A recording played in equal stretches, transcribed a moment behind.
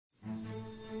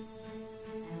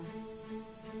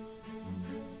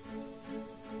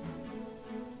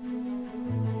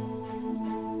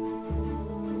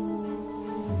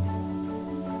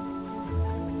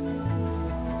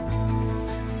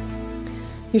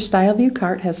Your Styleview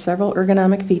cart has several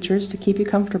ergonomic features to keep you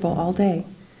comfortable all day.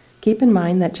 Keep in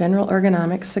mind that general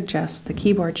ergonomics suggests the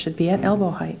keyboard should be at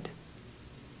elbow height.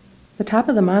 The top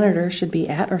of the monitor should be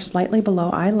at or slightly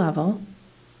below eye level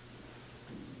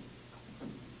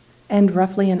and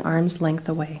roughly an arm's length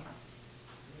away.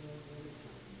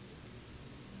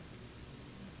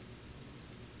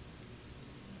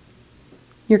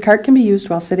 Your cart can be used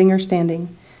while sitting or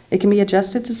standing. It can be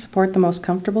adjusted to support the most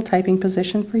comfortable typing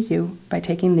position for you by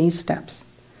taking these steps.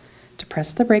 To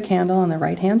press the brake handle on the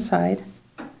right-hand side,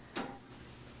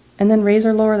 and then raise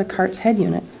or lower the cart's head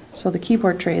unit so the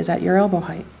keyboard tray is at your elbow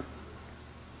height.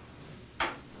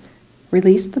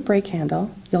 Release the brake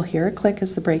handle. You'll hear a click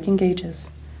as the brake engages.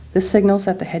 This signals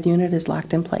that the head unit is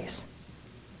locked in place.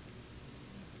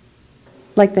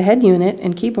 Like the head unit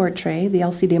and keyboard tray, the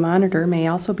LCD monitor may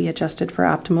also be adjusted for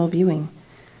optimal viewing.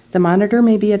 The monitor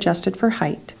may be adjusted for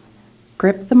height.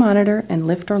 Grip the monitor and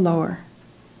lift or lower.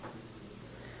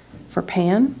 For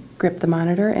pan, grip the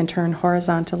monitor and turn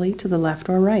horizontally to the left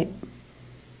or right.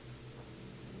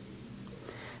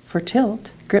 For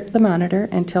tilt, grip the monitor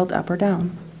and tilt up or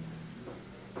down.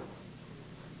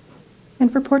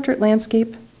 And for portrait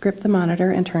landscape, grip the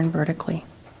monitor and turn vertically.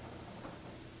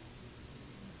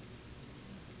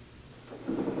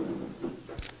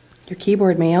 Your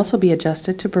keyboard may also be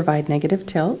adjusted to provide negative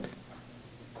tilt,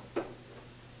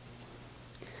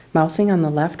 mousing on the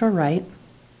left or right,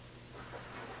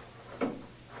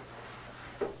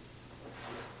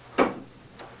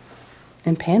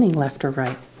 and panning left or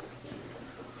right.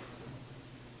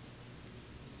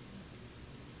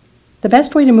 The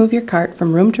best way to move your cart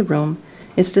from room to room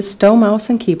is to stow mouse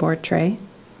and keyboard tray,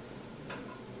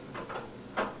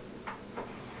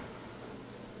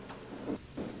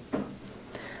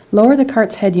 lower the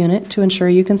cart's head unit to ensure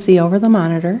you can see over the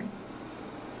monitor,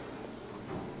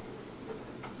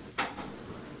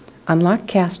 unlock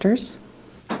casters,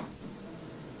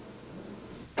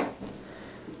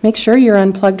 make sure you're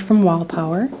unplugged from wall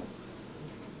power,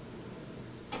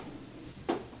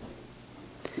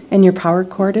 and your power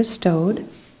cord is stowed,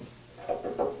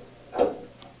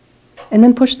 and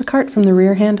then push the cart from the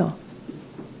rear handle.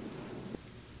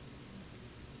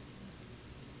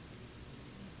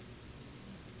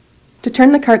 To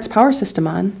turn the cart's power system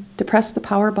on, depress the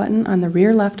power button on the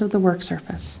rear left of the work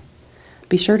surface.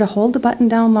 Be sure to hold the button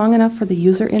down long enough for the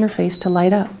user interface to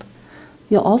light up.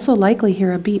 You'll also likely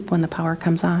hear a beep when the power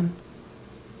comes on.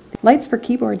 Lights for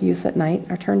keyboard use at night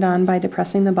are turned on by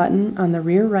depressing the button on the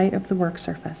rear right of the work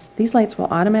surface. These lights will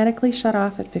automatically shut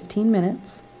off at 15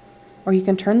 minutes, or you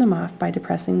can turn them off by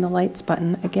depressing the lights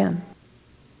button again.